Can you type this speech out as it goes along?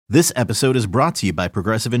This episode is brought to you by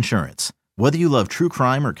Progressive Insurance. Whether you love true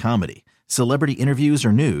crime or comedy, celebrity interviews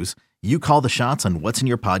or news, you call the shots on what's in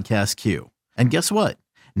your podcast queue. And guess what?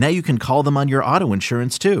 Now you can call them on your auto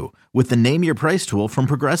insurance too with the Name Your Price tool from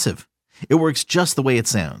Progressive. It works just the way it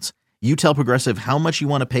sounds. You tell Progressive how much you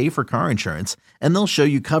want to pay for car insurance, and they'll show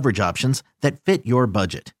you coverage options that fit your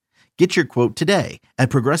budget. Get your quote today at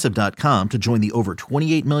Progressive.com to join the over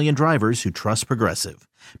 28 million drivers who trust Progressive.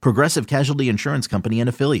 Progressive Casualty Insurance Company and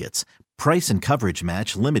Affiliates. Price and coverage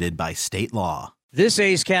match limited by state law. This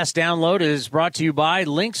A's Cast download is brought to you by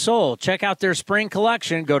Link Soul. Check out their spring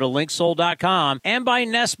collection. Go to linksoul.com. And by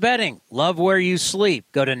Nest Bedding. Love where you sleep.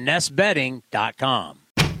 Go to nestbedding.com.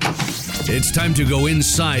 It's time to go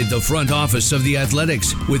inside the front office of the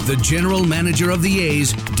Athletics with the general manager of the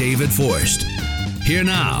A's, David Forst. Here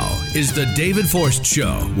now is the David Forst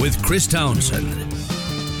Show with Chris Townsend.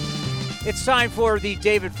 It's time for the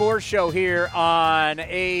David Forst Show here on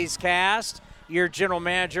A's Cast. Your general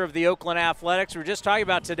manager of the Oakland Athletics. We're just talking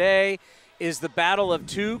about today is the battle of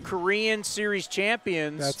two Korean Series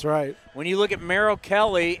champions. That's right. When you look at Merrill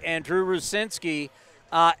Kelly and Drew Rucinski,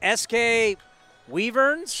 SK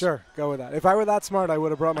Weaverns? Sure, go with that. If I were that smart, I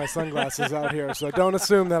would have brought my sunglasses out here, so don't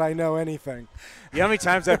assume that I know anything. You know how many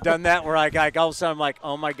times I've done that where all of a sudden I'm like,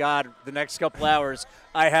 oh, my God, the next couple hours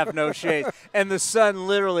I have no shades. And the sun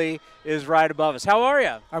literally is right above us. How are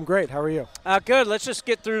you? I'm great. How are you? Good. Let's just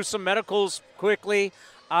get through some medicals quickly.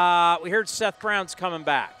 We heard Seth Brown's coming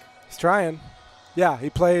back. He's trying. Yeah, he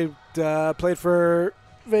played for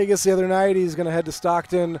Vegas the other night. He's going to head to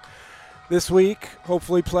Stockton this week,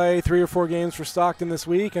 hopefully play 3 or 4 games for Stockton this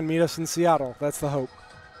week and meet us in Seattle. That's the hope.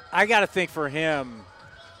 I got to think for him,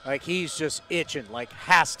 like he's just itching, like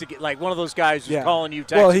has to get, like one of those guys who's calling you,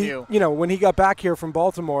 texting you. You know, when he got back here from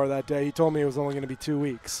Baltimore that day, he told me it was only going to be 2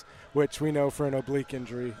 weeks, which we know for an oblique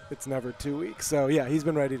injury, it's never 2 weeks. So, yeah, he's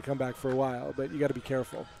been ready to come back for a while, but you got to be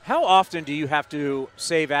careful. How often do you have to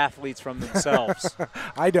save athletes from themselves?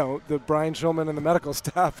 I don't. The Brian Shulman and the medical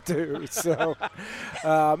staff do. So,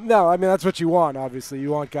 no, I mean, that's what you want, obviously. You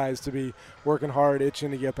want guys to be working hard, itching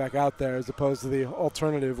to get back out there, as opposed to the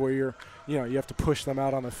alternative where you have to push them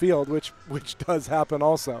out on the field, which does happen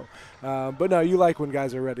also. But no, you like when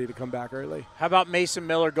guys are ready to come back early. How about Mason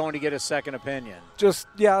Miller going to get a second opinion?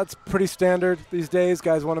 It's pretty standard these days.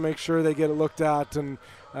 Guys want to make sure they get it looked at, and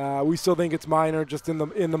we still think it's minor, just in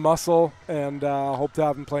the muscle, and hope to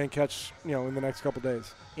have him playing catch, in the next couple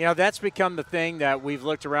days. That's become the thing that we've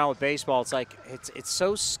looked around with baseball. It's like it's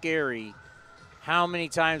so scary how many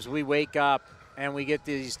times we wake up and we get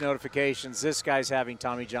these notifications, this guy's having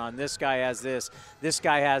Tommy John, this guy has this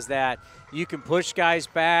guy has that. You can push guys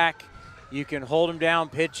back. You can hold them down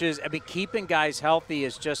pitches. I mean, keeping guys healthy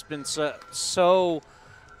has just been so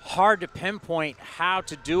hard to pinpoint how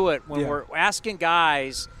to do it when we're asking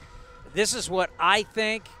guys. This is what I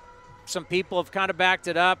think. Some people have kind of backed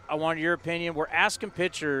it up. I want your opinion. We're asking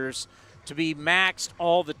pitchers to be maxed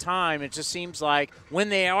all the time. It just seems like when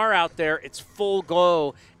they are out there, it's full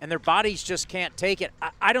go, and their bodies just can't take it.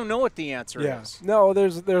 I don't know what the answer is. No,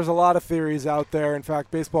 there's a lot of theories out there. In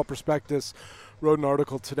fact, Baseball Prospectus wrote an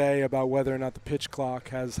article today about whether or not the pitch clock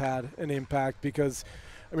has had an impact because,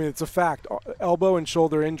 I mean, it's a fact. Elbow and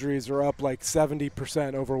shoulder injuries are up like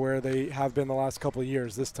 70% over where they have been the last couple of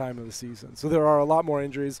years this time of the season. So there are a lot more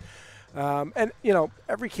injuries. And,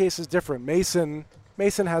 every case is different. Mason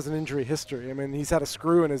has an injury history. I mean, he's had a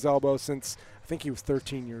screw in his elbow since I think he was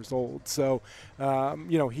 13 years old. So,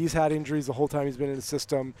 he's had injuries the whole time he's been in the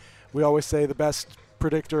system. We always say the best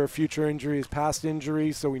predictor of future injury is past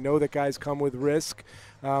injury, so we know that guys come with risk.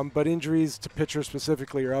 But injuries to pitchers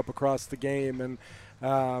specifically are up across the game. And,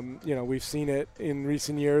 we've seen it in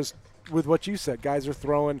recent years with what you said. Guys are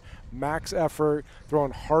throwing max effort,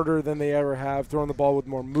 throwing harder than they ever have, throwing the ball with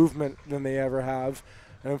more movement than they ever have.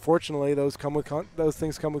 And unfortunately, those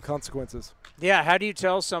things come with consequences. Yeah, how do you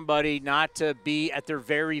tell somebody not to be at their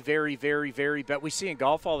very, very, very, very best? We see in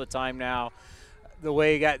golf all the time now,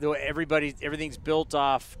 everything's built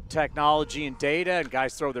off technology and data, and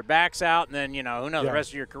guys throw their backs out, and then, the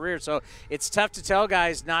rest of your career. So it's tough to tell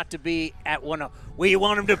guys not to be at one. We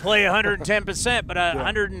want them to play 110%, but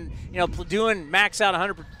 100 and, doing max out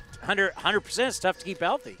 100% is tough to keep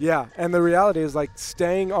healthy. Yeah, and the reality is, like,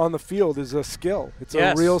 staying on the field is a skill. It's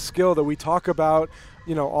a real skill that we talk about,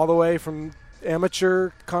 all the way from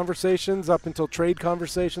amateur conversations up until trade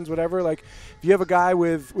conversations, whatever. Like, if you have a guy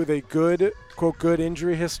with a good, quote, good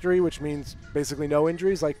injury history, which means basically no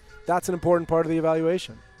injuries, like, that's an important part of the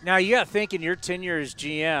evaluation. Now, you got to think in your tenure as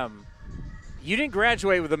GM, You didn't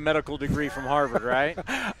graduate with a medical degree from Harvard, right?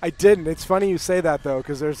 I didn't. It's funny you say that, though,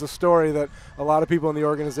 because there's a story that a lot of people in the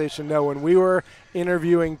organization know. When we were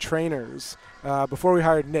interviewing trainers before we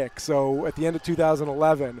hired Nick, so at the end of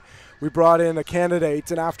 2011, we brought in a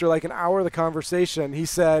candidate, and after like an hour of the conversation, he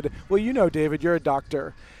said, well, you know, David, you're a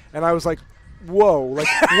doctor. And I was like, whoa, like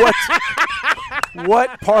what?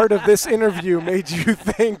 What part of this interview made you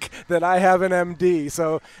think that I have an MD?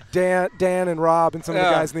 So Dan and Rob and some of the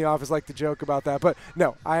guys in the office like to joke about that. But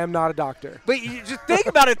no, I am not a doctor. But you just think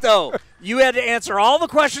about it, though. You had to answer all the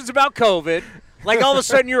questions about COVID. Like all of a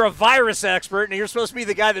sudden you're a virus expert and you're supposed to be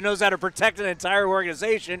the guy that knows how to protect an entire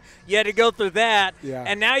organization. You had to go through that. Yeah.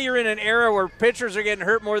 And now you're in an era where pitchers are getting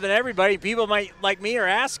hurt more than everybody. People like me are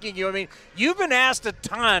asking you. I mean, you've been asked a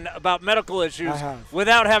ton about medical issues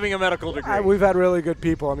without having a medical degree. We've had really good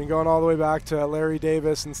people. I mean, going all the way back to Larry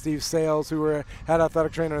Davis and Steve Sales, who were head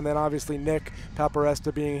athletic trainer, and then obviously Nick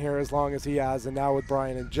Paparesta being here as long as he has, and now with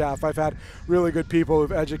Brian and Jeff. I've had really good people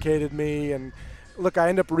who've educated me. And look, I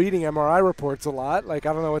end up reading MRI reports a lot. Like,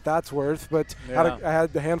 I don't know what that's worth, but I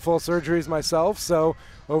had a handful of surgeries myself. So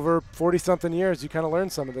over 40-something years, you kind of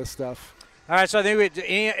learn some of this stuff. All right, so I think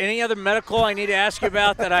any other medical I need to ask you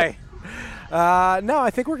about that I – No,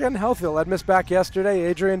 I think we're getting healthy. Ledmus back yesterday.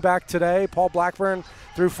 Adrian back today. Paul Blackburn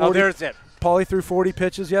threw 40. Oh, there's it. Paulie threw 40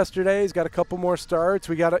 pitches yesterday. He's got a couple more starts.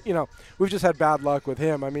 We got we've just had bad luck with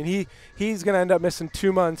him. I mean, he's going to end up missing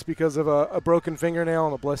 2 months because of a broken fingernail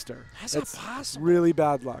and a blister. That's not possible. Really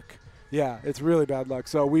bad luck. Yeah, it's really bad luck.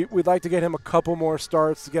 So we'd like to get him a couple more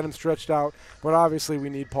starts to get him stretched out, but obviously we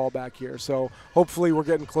need Paul back here. So hopefully we're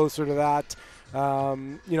getting closer to that.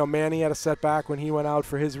 Manny had a setback when he went out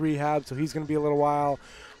for his rehab, so he's going to be a little while.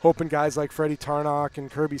 Hoping guys like Freddie Tarnock and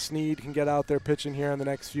Kirby Snead can get out there pitching here in the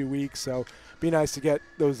next few weeks. So be nice to get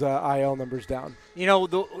those IL numbers down.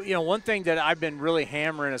 One thing that I've been really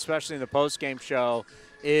hammering, especially in the post-game show,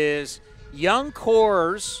 is young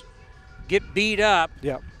cores get beat up,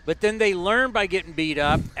 but then they learn by getting beat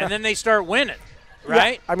up, and then they start winning,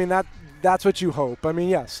 right? Yeah, I mean, that's what you hope. I mean,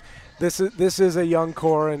 yes, this is a young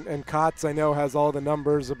core, and Kotz, I know, has all the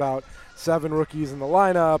numbers about 7 rookies in the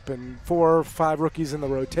lineup and 4 or 5 rookies in the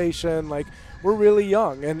rotation. Like, we're really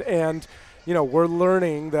young, and we're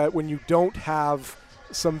learning that when you don't have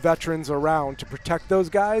some veterans around to protect those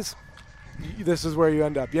guys, this is where you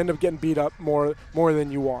end up. You end up getting beat up more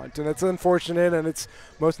than you want, and it's unfortunate. And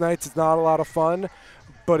most nights it's not a lot of fun.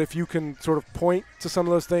 But if you can sort of point to some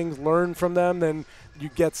of those things, learn from them, then you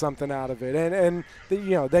get something out of it. And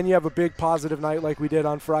then you have a big positive night like we did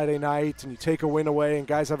on Friday night, and you take a win away, and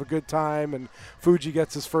guys have a good time, and Fuji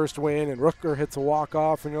gets his first win, and Rooker hits a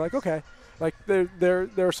walk-off, and you're like, okay, like there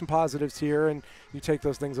are some positives here, and you take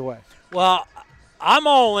those things away. Well, I'm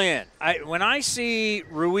all in. When I see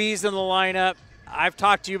Ruiz in the lineup, I've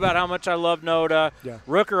talked to you about how much I love Noda. Yeah.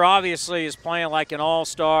 Rooker obviously is playing like an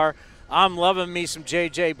all-star. I'm loving me some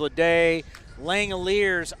J.J. Blade.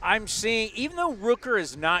 Langoliers, I'm seeing, even though Rooker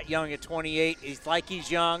is not young at 28,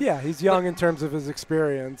 he's young. Yeah, he's young in terms of his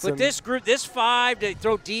experience. But this group, this 5, to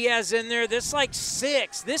throw Diaz in there, this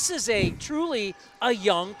 6, this is truly a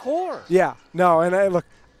young core. Yeah, no, and look,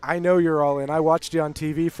 I know you're all in. I watched you on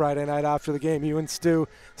TV Friday night after the game. You and Stu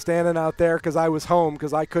standing out there because I was home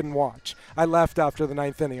because I couldn't watch. I left after the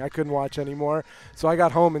 9th inning. I couldn't watch anymore. So I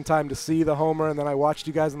got home in time to see the homer, and then I watched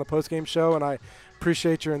you guys on the postgame show, and I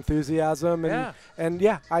appreciate your enthusiasm. And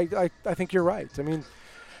I think you're right. I mean,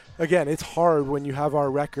 again, it's hard when you have our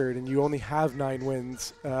record and you only have 9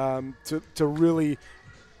 wins to really –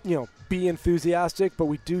 be enthusiastic, but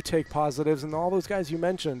we do take positives, and all those guys you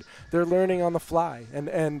mentioned, they're learning on the fly,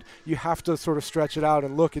 and you have to sort of stretch it out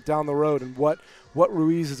and look it down the road and what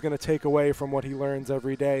Ruiz is going to take away from what he learns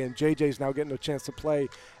every day, and JJ's now getting a chance to play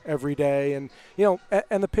every day, and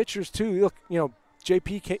and the pitchers too. Look,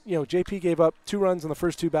 JP gave up 2 runs in the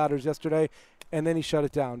first 2 batters yesterday, and then he shut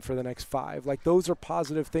it down for the next 5. Like, those are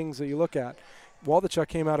positive things that you look at. Waldichuk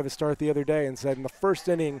came out of his start the other day and said in the first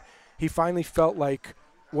inning he finally felt like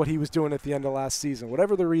what he was doing at the end of last season.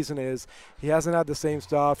 Whatever the reason is, he hasn't had the same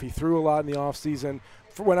stuff. He threw a lot in the offseason.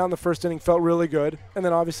 Went out in the first inning, felt really good, and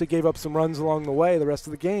then obviously gave up some runs along the way the rest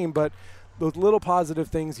of the game. But those little positive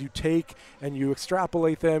things you take and you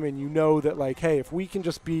extrapolate them, and you know that, like, hey, if we can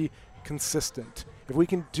just be consistent, if we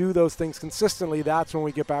can do those things consistently, that's when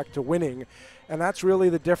we get back to winning. And that's really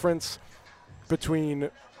the difference between,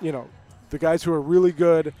 the guys who are really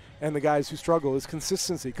good and the guys who struggle is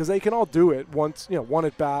consistency, because they can all do it once, one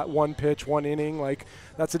at bat, one pitch, one inning. Like,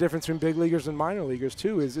 that's the difference between big leaguers and minor leaguers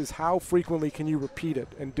too, is how frequently can you repeat it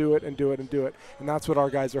and do it and do it and do it. And that's what our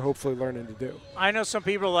guys are hopefully learning to do. I know some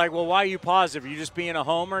people are like, well, why are you positive? Are you just being a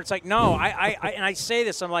homer? It's like, no, and I say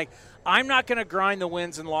this, I'm like, I'm not going to grind the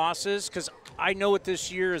wins and losses because I know what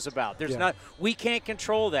this year is about. We can't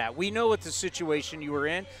control that. We know what the situation you were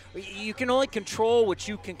in. You can only control what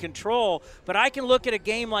you can control, but I can look at a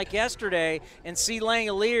game like yesterday and see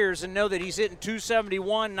Langoliers and know that he's hitting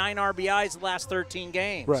 271, 9 RBIs the last 13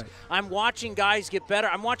 games. Right. I'm watching guys get better.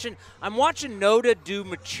 I'm watching Noda do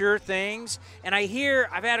mature things, and I've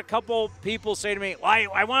had a couple people say to me, well,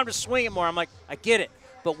 I want him to swing it more. I'm like, I get it,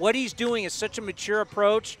 but what he's doing is such a mature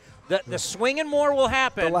approach. The swinging more will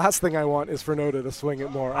happen. The last thing I want is for Noda to swing it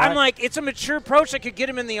more. I'm like, it's a mature approach that could get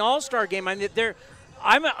him in the All-Star game. I'm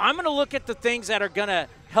going to look at the things that are going to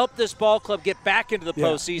help this ball club get back into the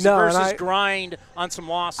postseason versus grind on some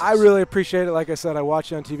losses. I really appreciate it. Like I said, I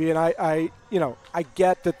watch it on TV, and I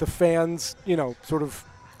get that the fans, sort of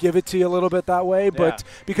give it to you a little bit that way. But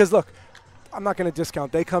because, look, I'm not going to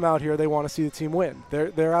discount. They come out here. They want to see the team win.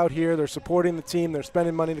 They're out here. They're supporting the team. They're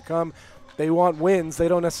spending money to come. They want wins. They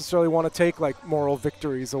don't necessarily want to take moral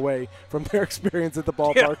victories away from their experience at the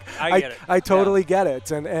ballpark. Yeah, I get it. I totally get it.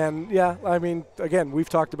 And I mean, again, we've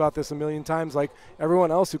talked about this a million times. Like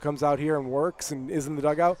everyone else who comes out here and works and is in the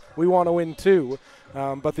dugout, we want to win too.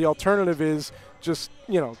 But the alternative is just,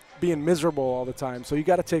 being miserable all the time. So you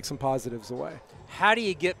got to take some positives away. How do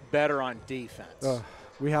you get better on defense?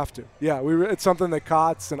 We have to. Yeah, it's something that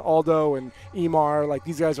Kotz and Aldo and Emar,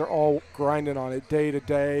 these guys are all grinding on it day to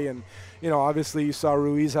day. And, obviously you saw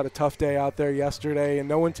Ruiz had a tough day out there yesterday, and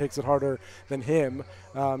no one takes it harder than him.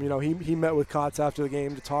 He met with Kotz after the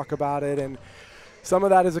game to talk about it, and some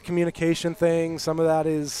of that is a communication thing. Some of that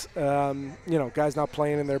is, guys not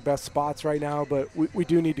playing in their best spots right now. But we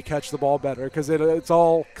do need to catch the ball better because it's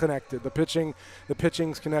all connected. The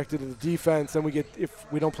pitching's connected to the defense. And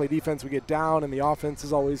if we don't play defense, we get down, and the offense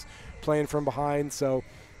is always playing from behind. So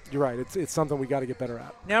you're right. It's something we got to get better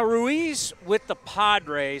at. Now, Ruiz with the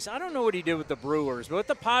Padres, I don't know what he did with the Brewers, but with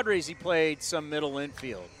the Padres he played some middle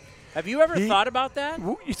infield. Have you ever thought about that?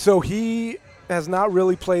 So he has not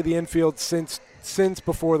really played the infield since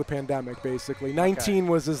before the pandemic, basically. 19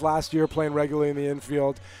 was his last year playing regularly in the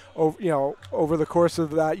infield. Over the course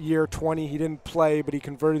of that year, 20, he didn't play, but he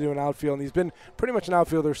converted to an outfield, and he's been pretty much an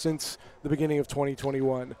outfielder since the beginning of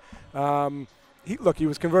 2021. He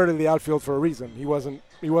was converted to the outfield for a reason. He wasn't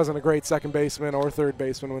a great second baseman or third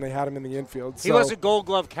baseman when they had him in the infield. He wasn't Gold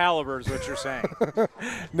Glove caliber is what you're saying.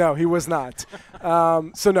 No, he was not.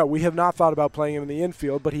 No, we have not thought about playing him in the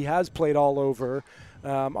infield, but he has played all over.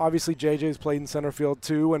 Obviously, JJ's played in center field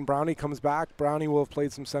too. When Brownie comes back, Brownie will have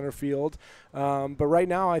played some center field. But right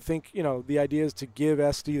now, I think the idea is to give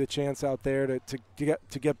Esty the chance out there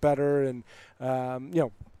to get better and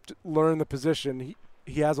to learn the position.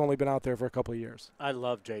 He has only been out there for a couple of years. I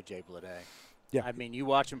love JJ Bleday. Yeah. I mean, you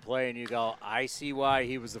watch him play and you go, I see why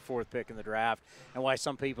he was the 4th pick in the draft and why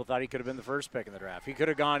some people thought he could have been the 1st pick in the draft. He could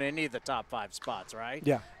have gone any of the top 5 spots, right?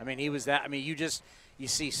 Yeah. I mean, he was that. I mean, you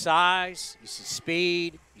see size, you see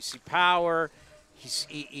speed, you see power.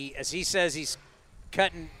 He as he says, he's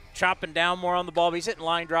chopping down more on the ball, but he's hitting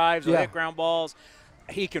line drives, or hit ground balls.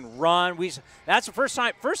 He can run. That's the first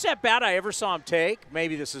at bat I ever saw him take.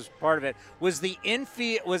 Maybe this is part of it. Was the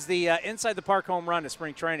inside the park home run to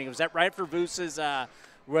spring training? Was that right after Voose's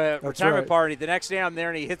retirement party? The next day I'm there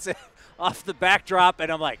and he hits it off the backdrop,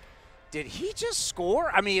 and I'm like, did he just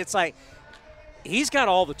score? I mean, it's like he's got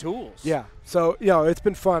all the tools. Yeah. So it's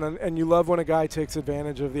been fun, and you love when a guy takes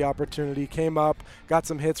advantage of the opportunity. Came up, got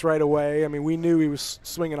some hits right away. I mean, we knew he was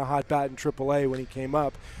swinging a hot bat in AAA when he came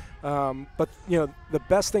up. But the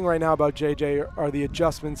best thing right now about JJ are the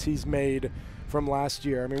adjustments he's made from last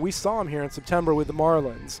year. I mean, we saw him here in September with the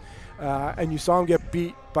Marlins, and you saw him get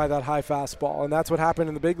beat by that high fastball, and that's what happened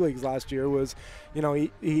in the big leagues last year. Was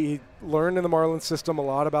he learned in the Marlins system a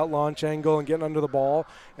lot about launch angle and getting under the ball,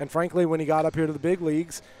 and frankly, when he got up here to the big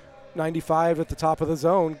leagues, 95 at the top of the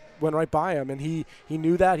zone went right by him, and he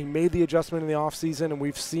knew that. He made the adjustment in the offseason, and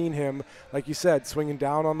we've seen him, like you said, swinging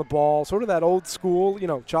down on the ball, sort of that old school,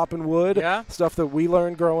 chopping wood, stuff that we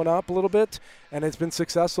learned growing up a little bit, and it's been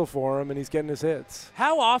successful for him, and he's getting his hits.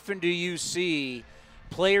 How often do you see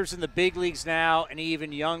players in the big leagues now, and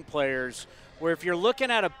even young players, where if you're looking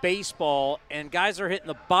at a baseball and guys are hitting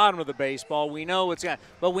the bottom of the baseball, we know what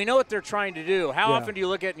they're trying to do. How often do you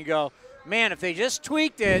look at it and you go, man, if they just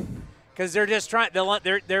tweaked it, Because they're just trying.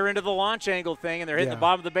 They're into the launch angle thing, and they're hitting the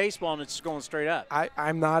bottom of the baseball, and it's just going straight up.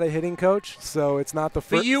 I'm not a hitting coach, so it's not the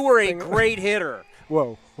first. But you were a great hitter.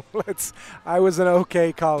 Whoa, I was an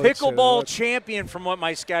okay college pickleball champion, from what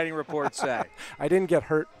my scouting reports say. I didn't get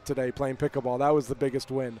hurt today playing pickleball. That was the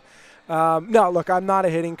biggest win. No, look, I'm not a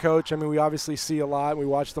hitting coach. I mean, we obviously see a lot. We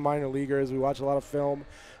watch the minor leaguers. We watch a lot of film.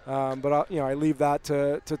 But I leave that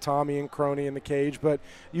to Tommy and Crony in the cage. But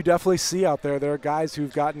you definitely see out there are guys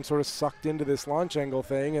who've gotten sort of sucked into this launch angle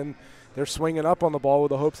thing, and they're swinging up on the ball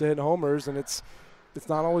with the hopes of hitting homers, and it's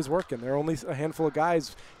not always working. There are only a handful of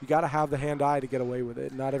guys. You got to have the hand-eye to get away with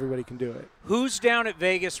it. Not everybody can do it. Who's down at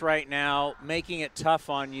Vegas right now making it tough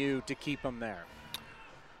on you to keep them there?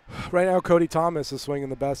 Right now, Cody Thomas is swinging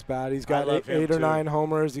the best bat. He's got eight or 9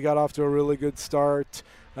 homers. He got off to a really good start.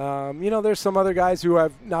 There's some other guys who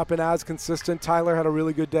have not been as consistent. Tyler had a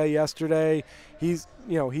really good day yesterday. He's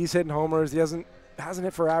hitting homers. He hasn't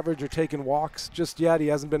hit for average or taken walks just yet. He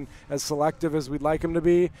hasn't been as selective as we'd like him to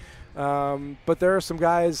be. But there are some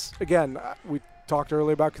guys, again, we talked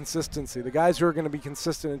earlier about consistency. The guys who are going to be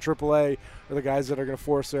consistent in AAA are the guys that are going to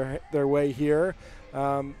force their way here.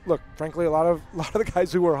 Look, frankly, a lot of the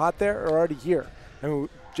guys who were hot there are already here. I mean,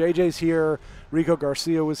 JJ's here, Rico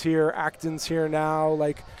Garcia was here, Acton's here now.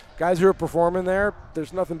 Like, guys who are performing there,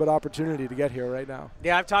 there's nothing but opportunity to get here right now.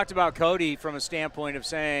 Yeah, I've talked about Cody from a standpoint of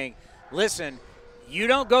saying, listen, you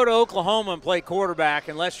don't go to Oklahoma and play quarterback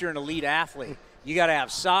unless you're an elite athlete. You got to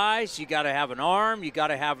have size, you got to have an arm, you got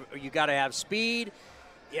to have speed.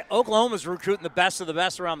 Yeah, Oklahoma's recruiting the best of the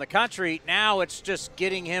best around the country. Now it's just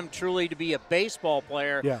getting him truly to be a baseball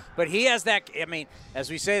player. Yeah. But he has that, I mean, as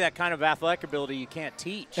we say, that kind of athletic ability you can't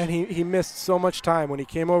teach. And he missed so much time when he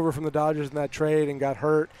came over from the Dodgers in that trade and got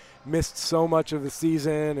hurt, missed so much of the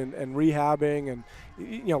season and rehabbing. And,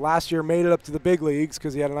 last year made it up to the big leagues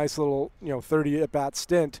because he had a nice little, 30 at-bat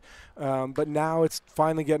stint. But now it's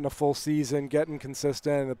finally getting a full season, getting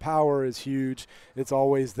consistent. The power is huge. It's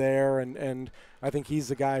always there. And I think he's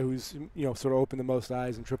the guy who's, sort of opened the most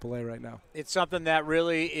eyes in AAA right now. It's something that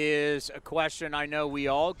really is a question I know we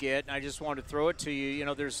all get, and I just wanted to throw it to you.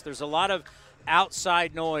 There's a lot of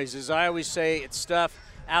outside noise. As I always say, it's stuff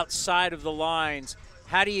outside of the lines.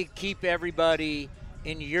 How do you keep everybody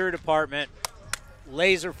in your department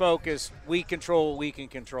laser focused? We control what we can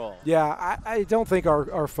control. Yeah, I don't think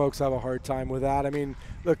our folks have a hard time with that. I mean,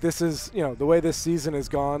 look, this is, the way this season has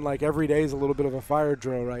gone, like every day is a little bit of a fire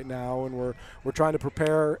drill right now, and we're trying to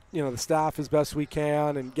prepare, the staff as best we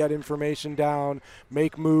can and get information down,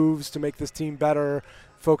 make moves to make this team better,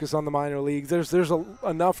 focus on the minor leagues. There's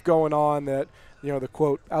enough going on that, the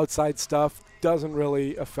quote outside stuff doesn't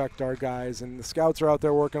really affect our guys, and the scouts are out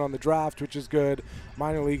there working on the draft, which is good.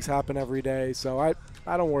 Minor leagues happen every day, so I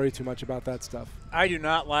don't worry too much about that stuff. I do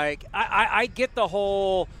not like – I get the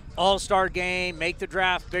whole all-star game, make the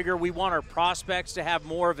draft bigger. We want our prospects to have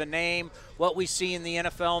more of a name, what we see in the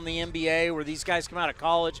NFL and the NBA where these guys come out of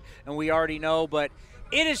college and we already know. But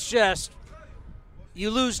it is just – you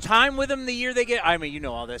lose time with them the year they get – I mean, you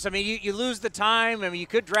know all this. I mean, you lose the time. I mean, you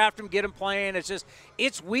could draft them, get them playing. It's just –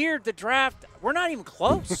 it's weird, the draft. We're not even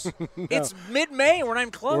close. No. It's mid-May. We're not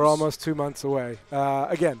even close. We're almost 2 months away.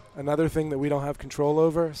 Again, another thing that we don't have control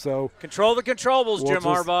over. So control the controllables, Jim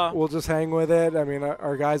Harbaugh. We'll just hang with it. I mean,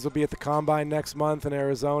 our guys will be at the Combine next month in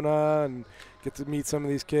Arizona and get to meet some of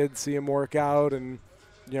these kids, see them work out. And,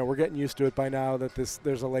 we're getting used to it by now that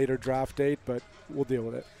there's a later draft date, but we'll deal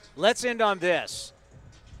with it. Let's end on this.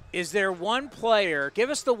 Is there one player, give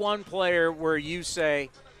us the one player where you say,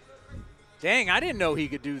 dang, I didn't know he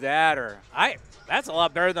could do that, or that's a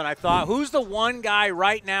lot better than I thought. Who's the one guy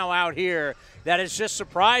right now out here that has just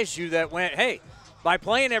surprised you that went, hey, by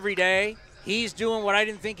playing every day, he's doing what I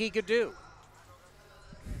didn't think he could do?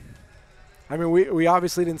 I mean, we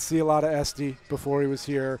obviously didn't see a lot of Esty before he was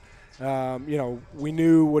here. We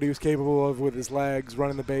knew what he was capable of with his legs,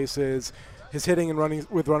 running the bases. His hitting and running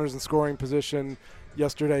with runners in scoring position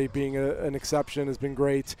yesterday being an exception has been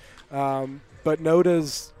great. But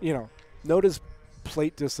Noda's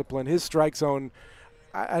plate discipline, his strike zone,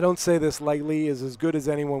 I don't say this lightly, is as good as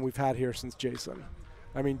anyone we've had here since Jason.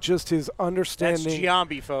 I mean, just his understanding. That's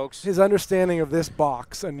Giambi, folks. His understanding of this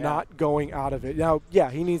box and not going out of it. Now,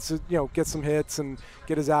 he needs to, get some hits and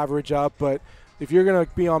get his average up. But if you're going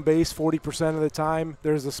to be on base 40% of the time,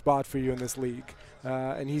 there's a spot for you in this league.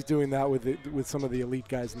 And he's doing that with some of the elite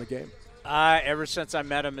guys in the game. Ever since I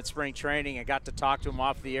met him at spring training and got to talk to him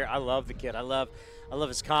off the air, I love the kid. I love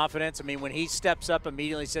his confidence. I mean, when he steps up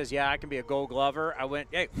immediately says, yeah, I can be a Gold Glover, I went,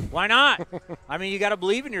 hey, why not? I mean, you got to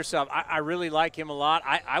believe in yourself. I really like him a lot.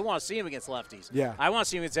 I want to see him against lefties. Yeah. I want to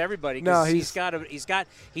see him against everybody No, because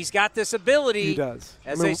he's got this ability. He does.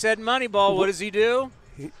 As they said in Moneyball, what does he do?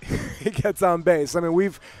 He gets on base. I mean,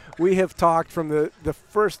 we have talked from the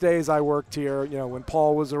first days I worked here, when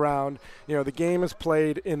Paul was around, the game is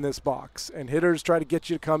played in this box, and hitters try to get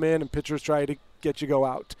you to come in and pitchers try to get you to go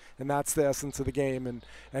out, and that's the essence of the game, and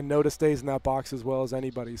Noda stays in that box as well as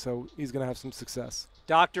anybody, so he's going to have some success.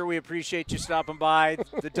 Doctor, we appreciate you stopping by.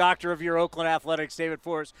 The doctor of your Oakland Athletics, David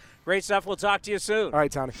Forst. Great stuff. We'll talk to you soon. All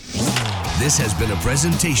right, Tony. This has been a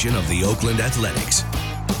presentation of the Oakland Athletics.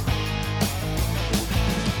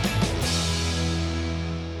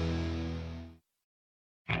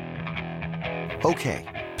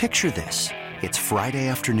 Okay, picture this. It's Friday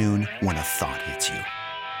afternoon when a thought hits you.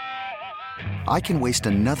 I can waste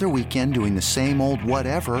another weekend doing the same old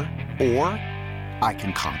whatever, or I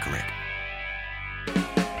can conquer it.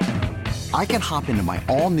 I can hop into my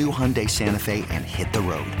all-new Hyundai Santa Fe and hit the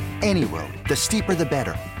road. Any road. The steeper, the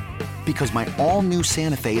better. Because my all-new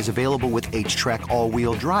Santa Fe is available with H-Track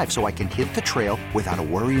all-wheel drive, so I can hit the trail without a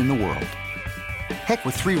worry in the world. Heck,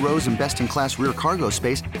 with 3 rows and best-in-class rear cargo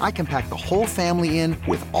space, I can pack the whole family in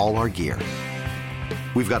with all our gear.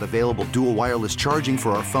 We've got available dual wireless charging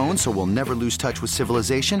for our phones, so we'll never lose touch with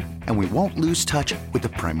civilization, and we won't lose touch with the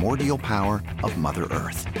primordial power of Mother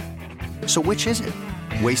Earth. So which is it?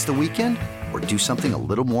 Waste the weekend or do something a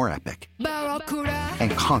little more epic?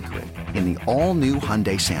 And conquer it in the all-new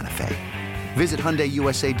Hyundai Santa Fe. Visit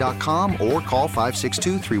HyundaiUSA.com or call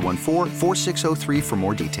 562-314-4603 for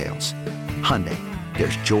more details. Hyundai,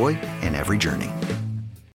 there's joy in every journey.